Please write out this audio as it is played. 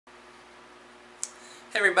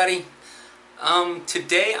Hey everybody.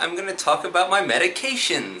 Today I'm going to talk about my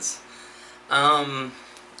medications.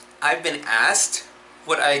 I've been asked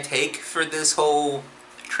what I take for this whole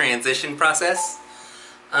transition process.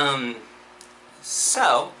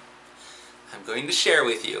 So I'm going to share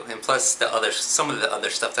with you, and plus some of the other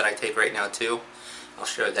stuff that I take right now too. I'll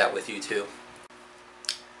share that with you too.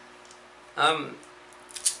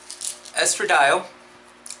 Estradiol.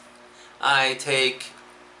 I take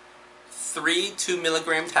 3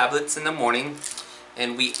 2-milligram tablets in the morning,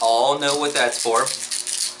 and we all know what that's for.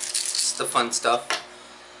 It's the fun stuff.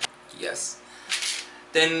 Yes.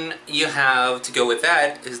 Then you have to go with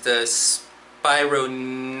that is the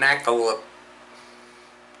spironolactone.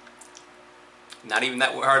 Not even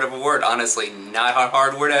that hard of a word, honestly. Not a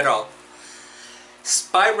hard word at all.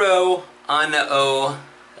 Spironolactone.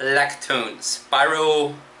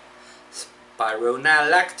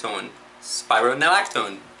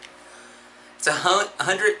 Spironolactone. It's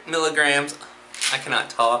 100 milligrams. I cannot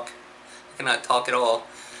talk. I cannot talk at all.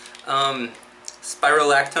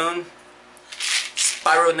 Spironolactone.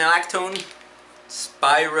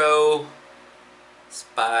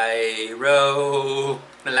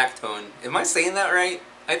 Spironolactone. Am I saying that right?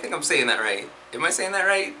 I think I'm saying that right. Am I saying that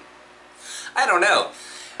right? I don't know.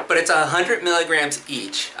 But it's 100 milligrams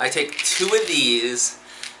each. I take 2 of these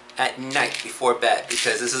at night before bed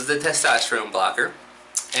because this is the testosterone blocker.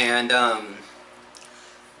 And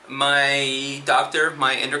my doctor,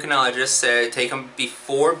 my endocrinologist, said take them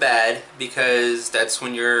before bed because that's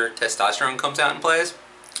when your testosterone comes out and plays.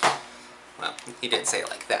 Well, he didn't say it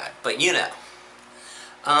like that, but you know.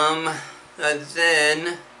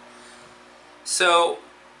 So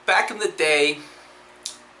back in the day,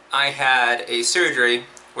 I had a surgery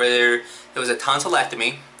where there was a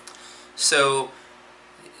tonsillectomy. So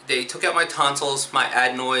they took out my tonsils, my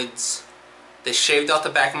adenoids, they shaved off the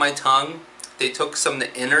back of my tongue, they took some of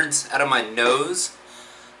the innards out of my nose,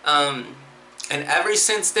 and ever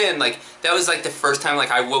since then, like, that was like the first time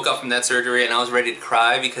like I woke up from that surgery and I was ready to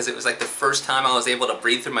cry because it was like the first time I was able to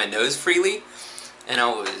breathe through my nose freely, and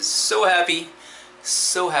I was so happy,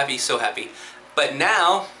 so happy, so happy. But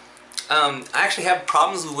now, I actually have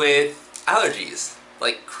problems with allergies,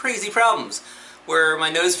 like crazy problems, where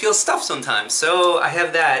my nose feels stuffed sometimes. So I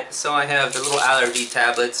have that. So I have the little allergy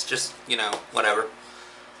tablets, just, you know, whatever.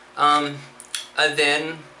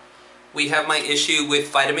 Then we have my issue with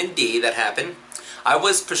vitamin D that happened. I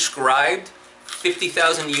was prescribed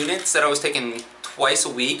 50,000 units that I was taking twice a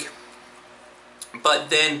week, but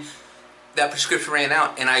then that prescription ran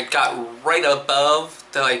out and I got right above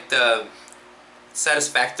the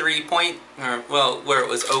satisfactory point, or, well, where it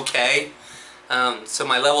was okay. So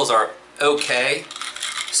my levels are okay.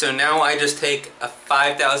 So now I just take a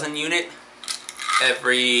 5,000 unit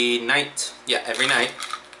every night. Yeah, every night.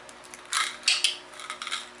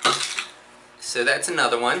 So that's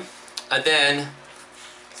another one. Then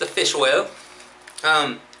the fish oil.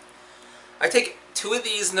 I take 2 of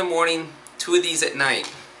these in the morning, 2 of these at night.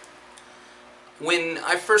 When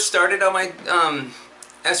I first started on my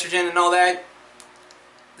estrogen and all that,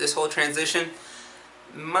 this whole transition,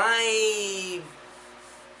 my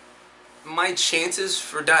chances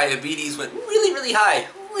for diabetes went really, really high,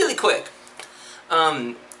 really quick.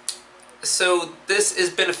 So this is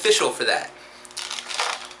beneficial for that.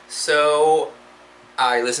 So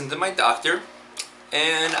I listened to my doctor,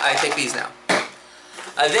 and I take these now.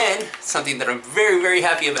 Then, something that I'm very, very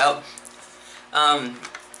happy about,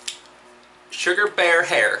 Sugar Bear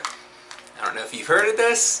Hair. I don't know if you've heard of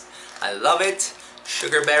this. I love it.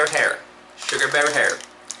 Sugar Bear Hair. Sugar Bear Hair.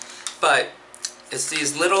 But it's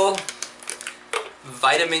these little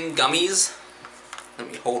vitamin gummies. Let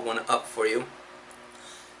me hold one up for you.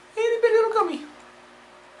 Itty bitty little gummy.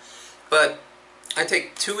 But I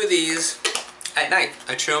take 2 of these at night.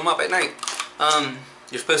 I chew them up at night.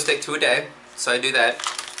 You're supposed to take 2 a day, so I do that.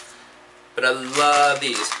 But I love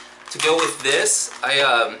these. To go with this,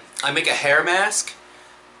 I make a hair mask.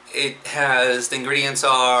 It has, the ingredients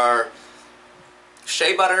are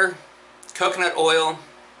shea butter, coconut oil,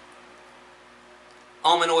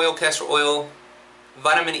 almond oil, castor oil,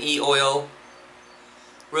 vitamin E oil,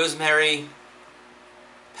 rosemary,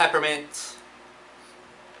 peppermint,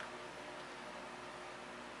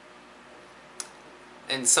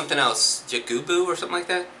 and something else, jagubu or something like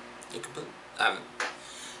that. Jagubu?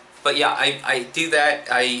 But yeah, I do that.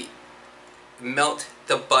 I melt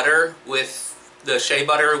the butter with the shea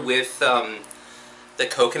butter with the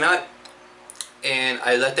coconut, and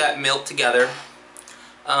I let that melt together.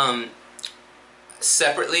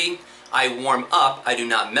 Separately, I warm up. I do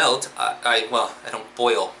not melt. Well, I don't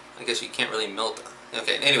boil. I guess you can't really melt.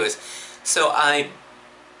 Okay, anyways, so I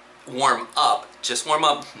warm up. Just warm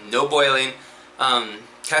up, no boiling.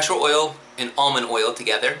 Castor oil and almond oil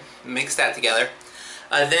together. Mix that together.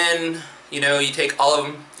 Then, you know, you take all of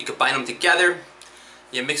them, you combine them together.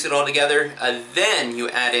 You mix it all together. Then you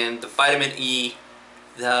add in the vitamin E,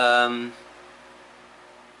 the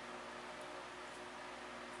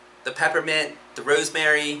peppermint, the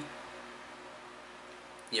rosemary.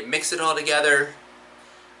 You mix it all together.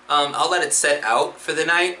 I'll let it set out for the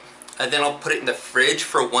night. Then I'll put it in the fridge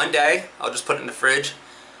for 1 day. I'll just put it in the fridge.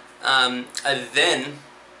 And then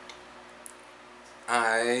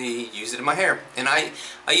I use it in my hair. And I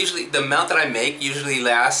usually, the amount that I make usually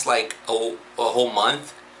lasts like a whole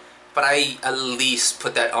month. But I at least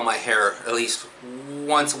put that on my hair at least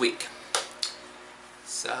once a week.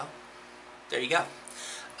 So, there you go.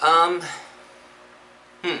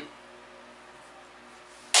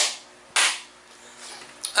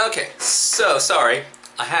 Okay, so sorry.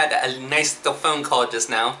 I had a nice little phone call just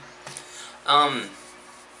now. I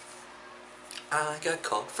got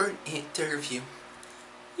called for an interview.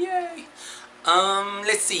 Yay.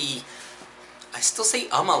 Let's see. I still say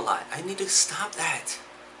a lot. I need to stop that.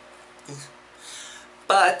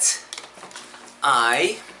 But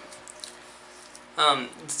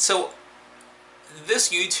so this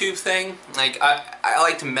YouTube thing, like I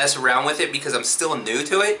like to mess around with it because I'm still new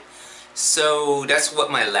to it. So that's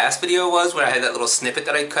what my last video was, where I had that little snippet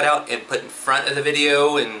that I cut out and put in front of the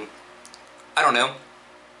video, and I don't know,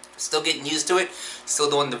 still getting used to it, still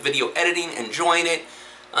doing the video editing, enjoying it.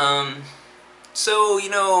 So, you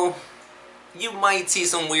know, you might see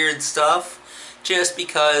some weird stuff just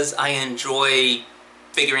because I enjoy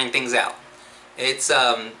figuring things out. It's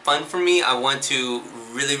fun for me. I want to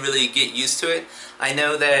really get used to it. I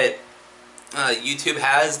know that YouTube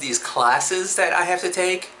has these classes that I have to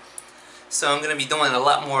take. So I'm going to be doing a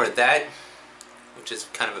lot more of that, which is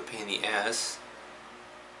kind of a pain in the ass.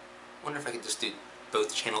 I wonder if I could just do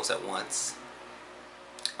both channels at once.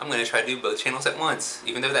 I'm going to try to do both channels at once,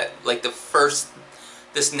 even though that, like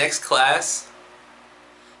this next class,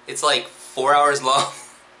 it's like 4 hours long.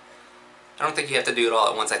 I don't think you have to do it all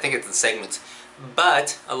at once. I think it's in segments.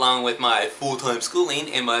 But, along with my full-time schooling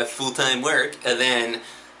and my full-time work, and then,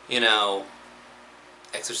 you know,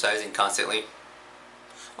 exercising constantly.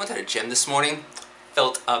 I went to the gym this morning,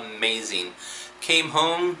 felt amazing. Came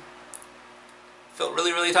home, felt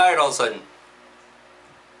really tired all of a sudden.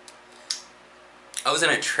 I was in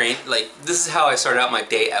a this is how I started out my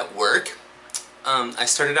day at work. I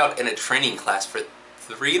started out in a training class for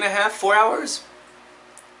 3.5, 4 hours.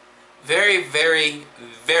 Very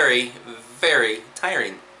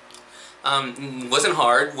tiring. Wasn't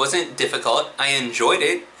hard, wasn't difficult. I enjoyed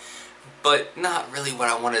it, but not really what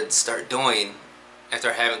I wanted to start doing after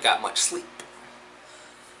I haven't got much sleep.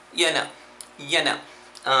 Yeah,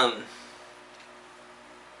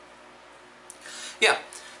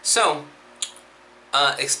 so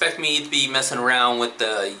expect me to be messing around with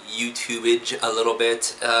the YouTubeage a little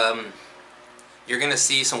bit. You're gonna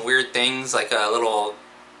see some weird things, like a little,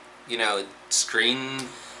 you know, screen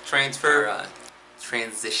transfer,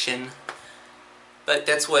 transition. But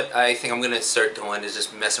that's what I think I'm gonna start doing, is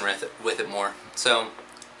just messing with it more. So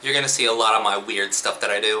you're gonna see a lot of my weird stuff that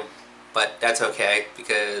I do, but that's okay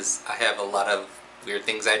because I have a lot of weird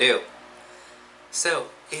things I do. So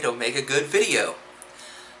it'll make a good video.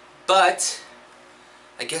 But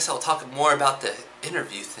I guess I'll talk more about the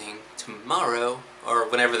interview thing tomorrow, or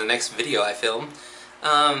whenever the next video I film.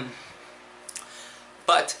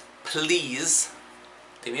 But please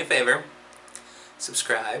do me a favor,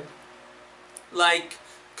 subscribe, like,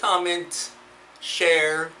 comment,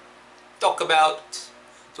 share, talk about,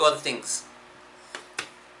 do other things.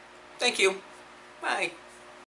 Thank you. Bye.